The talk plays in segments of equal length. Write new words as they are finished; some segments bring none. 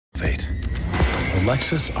elevate. A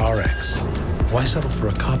Lexus RX. Why settle for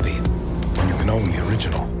a copy when you can own the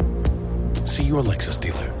original? See your Lexus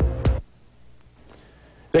dealer.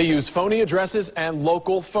 They use phony addresses and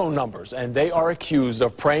local phone numbers, and they are accused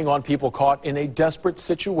of preying on people caught in a desperate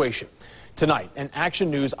situation. Tonight, an Action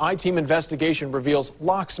News I-Team investigation reveals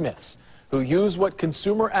locksmiths who use what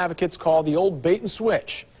consumer advocates call the old bait and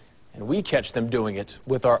switch. And we catch them doing it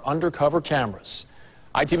with our undercover cameras.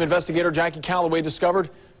 I-Team investigator Jackie Calloway discovered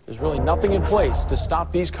there's really nothing in place to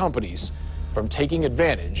stop these companies from taking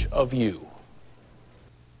advantage of you.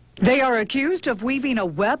 They are accused of weaving a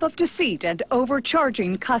web of deceit and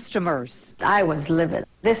overcharging customers. I was livid.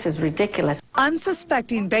 This is ridiculous.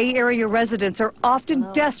 Unsuspecting Bay Area residents are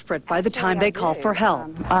often desperate by the time they call for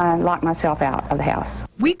help. I locked myself out of the house.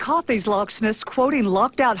 We caught these locksmiths quoting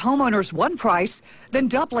locked-out homeowners one price, then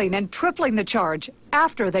doubling and tripling the charge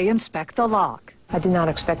after they inspect the lock. I did not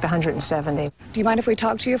expect 170. Do you mind if we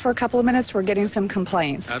talk to you for a couple of minutes? We're getting some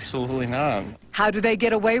complaints. Absolutely not. How do they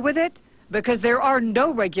get away with it? Because there are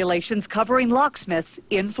no regulations covering locksmiths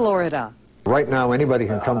in Florida. Right now, anybody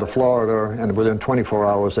can come to Florida, and within 24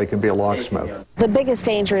 hours, they can be a locksmith. The biggest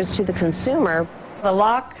danger is to the consumer. The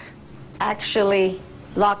lock actually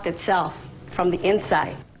locked itself from the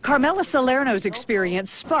inside. Carmela Salerno's experience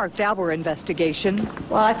sparked our investigation.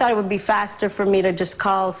 Well, I thought it would be faster for me to just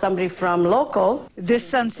call somebody from local. This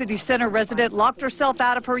Sun City Center resident locked herself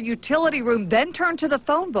out of her utility room, then turned to the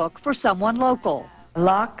phone book for someone local.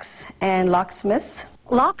 Locks and Locksmiths.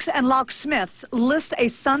 Locks and Locksmiths list a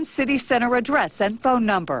Sun City Center address and phone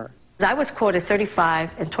number. I was quoted $35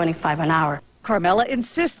 and $25 an hour. Carmela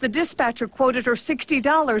insists the dispatcher quoted her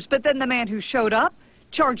 $60, but then the man who showed up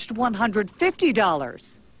charged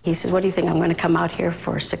 $150. He says, what do you think, I'm going to come out here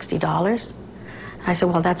for $60? I said,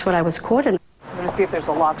 well, that's what I was quoted. I'm going to see if there's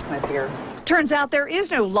a locksmith here. Turns out there is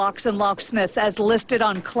no Locks and Locksmiths as listed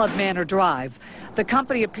on Club Manor Drive. The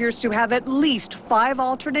company appears to have at least 5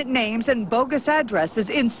 alternate names and bogus addresses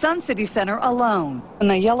in Sun City Center alone. And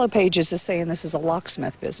the yellow pages is saying this is a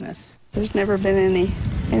locksmith business. There's never been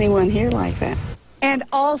anyone here like that. And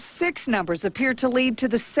all 6 numbers appear to lead to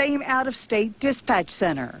the same out-of-state dispatch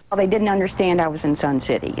center. Well, they didn't understand I was in Sun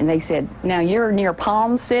City, and they said, now you're near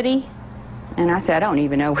Palm City? And I said, I don't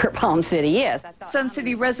even know where Palm City is. Sun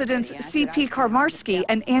City residents C.P. Karmarski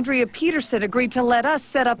and Andrea Peterson agreed to let us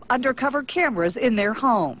set up undercover cameras in their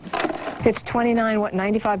homes. It's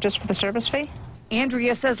 $29.95 just for the service fee?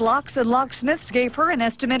 Andrea says Locks and Locksmiths gave her an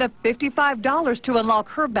estimate of $55 to unlock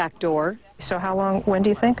her back door. So how long, when do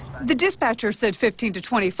you think? The dispatcher said 15 to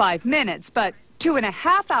 25 minutes, but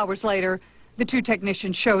 2.5 hours later, the 2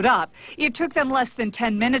 technicians showed up. It took them less than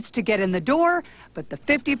 10 minutes to get in the door, but the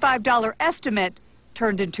 $55 estimate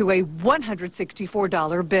turned into a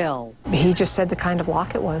 $164 bill. He just said the kind of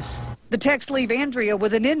lock it was. The texts leave Andrea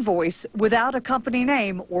with an invoice without a company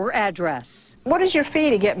name or address. What is your fee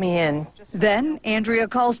to get me in? Then Andrea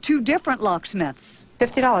calls 2 different locksmiths.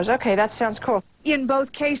 $50. Okay, that sounds cool. In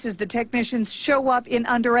both cases, the technicians show up in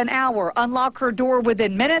under an hour, unlock her door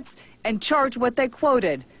within minutes, and charge what they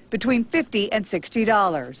quoted, between $50 and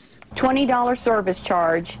 $60. $20 service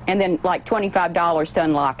charge, and then like $25 to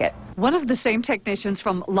unlock it. One of the same technicians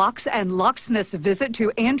from Locks and Locksmiths' visit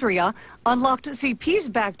to Andrea unlocked CP's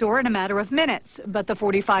back door in a matter of minutes, but the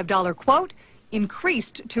 $45 quote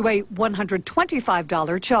increased to a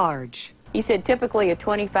 $125 charge. He said typically a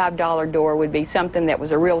 $25 door would be something that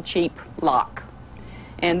was a real cheap lock.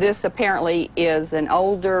 And this apparently is an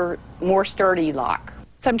older, more sturdy lock.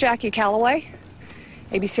 I'm Jackie Calloway,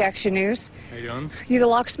 ABC Action News. How you doing? You the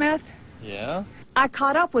locksmith? Yeah. I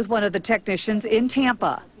caught up with one of the technicians in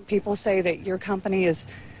Tampa. People say that your company is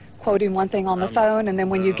quoting one thing on the phone, and then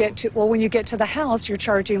when you get to the house, you're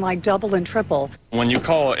charging like double and triple. When you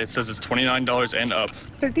call, it says it's $29 and up.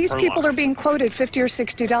 But these people are being quoted $50 or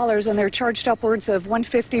 $60, and they're charged upwards of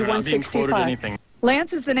 $150, $165.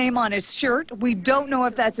 Lance is the name on his shirt. We don't know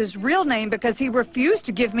if that's his real name because he refused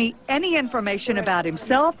to give me any information about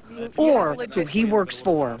himself or who he works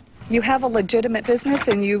for. You have a legitimate business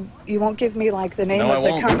and you won't give me like the name of the company?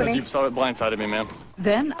 No, I won't, because you saw it blindsided me, ma'am.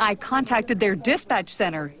 Then I contacted their dispatch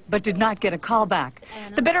center, but did not get a call back.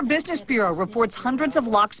 The Better Business Bureau reports hundreds of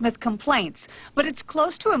locksmith complaints, but it's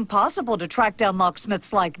close to impossible to track down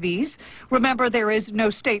locksmiths like these. Remember, there is no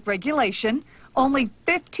state regulation. Only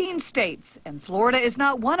 15 states, and Florida is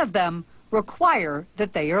not one of them, require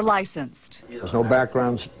that they are licensed. There's no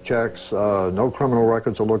background checks, no criminal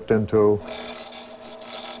records are looked into.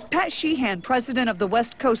 Pat Sheehan, president of the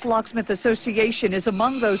West Coast Locksmith Association, is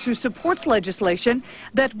among those who supports legislation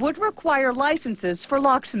that would require licenses for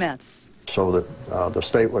locksmiths. So that the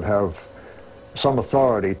state would have some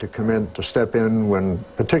authority to come in, to step in when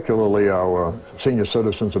particularly our senior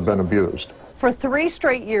citizens have been abused. For 3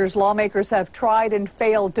 straight years, lawmakers have tried and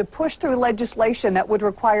failed to push through legislation that would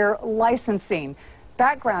require licensing,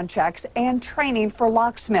 background checks, and training for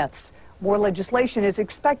locksmiths. More legislation is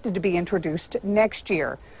expected to be introduced next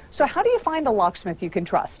year. So how do you find a locksmith you can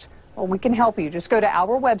trust? Well, we can help you. Just go to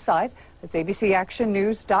our website. It's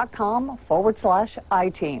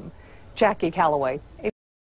abcactionnews.com/iTeam. Jackie Calloway.